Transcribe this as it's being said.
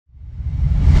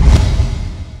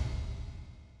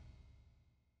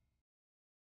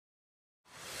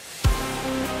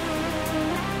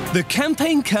The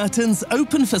campaign curtains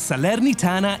open for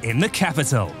Salernitana in the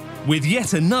capital, with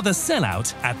yet another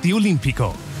sellout at the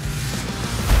Olimpico.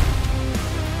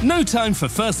 No time for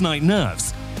first-night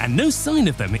nerves, and no sign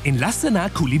of them in Lassana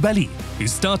Coulibaly,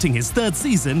 who's starting his third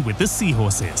season with the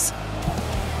Seahorses.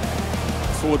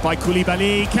 Forward by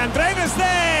Coulibaly, Candreva's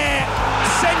there!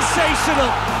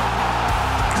 Sensational!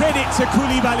 Credit to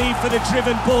Coulibaly for the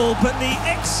driven ball, but the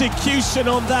execution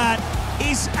on that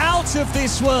is out of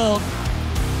this world.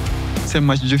 C'est un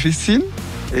match difficile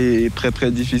et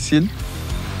très difficile.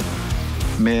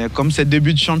 Mais comme c'est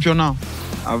début de championnat,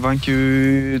 avant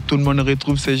que tout le monde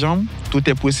retrouve ses jambes, tout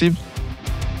est possible.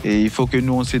 Et il faut que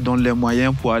nous, on se donne les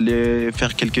moyens pour aller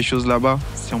faire quelque chose là-bas.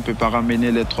 Si on ne peut pas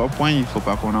ramener les 3 points, il ne faut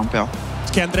pas qu'on en perde.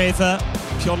 Candreva,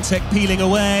 Piontek peeling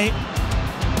away.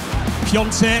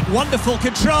 Piontek, wonderful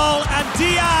control, and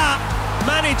Dia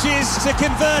manages to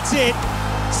convert it.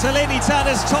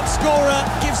 Salernitana's top scorer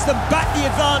gives them back the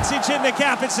advantage in the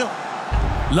capital.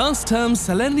 Last term,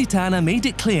 Salernitana made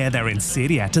it clear they're in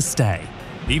Serie A to stay.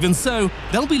 Even so,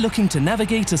 they'll be looking to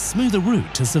navigate a smoother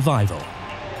route to survival.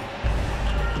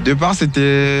 Au départ,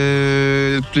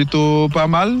 c'était plutôt pas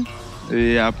mal.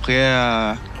 Et après,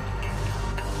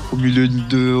 au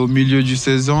milieu du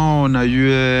saison, on a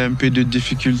eu un peu de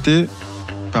difficultés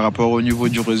par rapport au niveau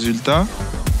du résultat.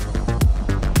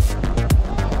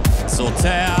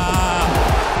 Sortea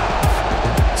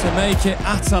to make it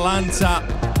Atalanta,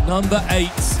 number 8.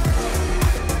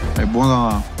 Mais bon,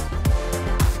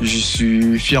 je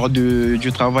suis fier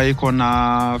du travail qu'on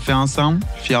a fait ensemble,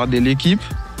 fier de l'équipe,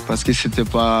 parce que c'était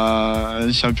pas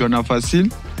un championnat facile.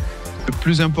 Le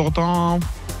plus important,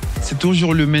 c'est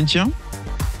toujours le maintien.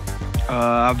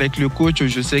 Avec le coach,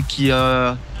 je sais qu'il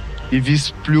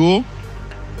vise plus haut.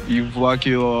 Il voit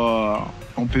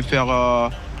qu'on peut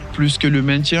faire plus que le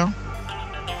maintien.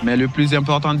 Mais le plus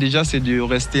important déjà, c'est de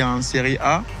rester en Serie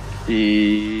A.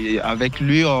 Et avec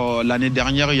lui, l'année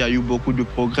dernière, il y a eu beaucoup de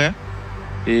progrès.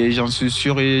 Et j'en suis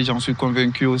sûr et j'en suis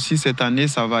convaincu aussi, cette année,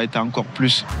 ça va être encore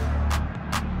plus.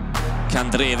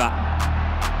 Candreva,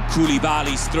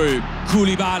 Coulibaly's through,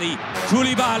 Coulibaly,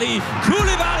 Coulibaly,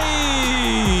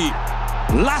 Coulibaly!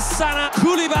 Lassana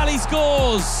Coulibaly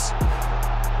scores!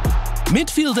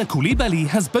 Midfielder Coulibaly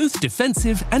has both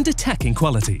defensive and attacking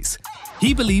qualities.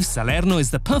 He believes Salerno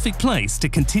is the perfect place to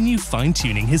continue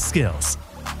fine-tuning his skills.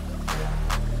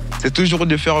 C'est toujours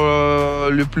de faire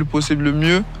le plus possible le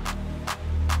mieux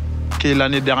que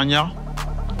l'année dernière.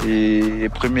 Et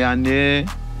première année,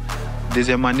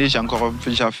 deuxième année,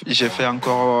 j'ai fait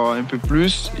encore un peu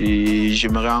plus et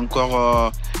j'aimerais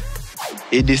encore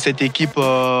aider cette équipe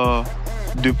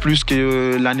de plus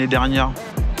que l'année dernière.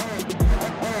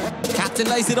 Captain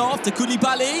lays it off to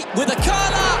Coulibaly with a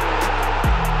curler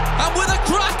and with a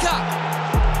cracker.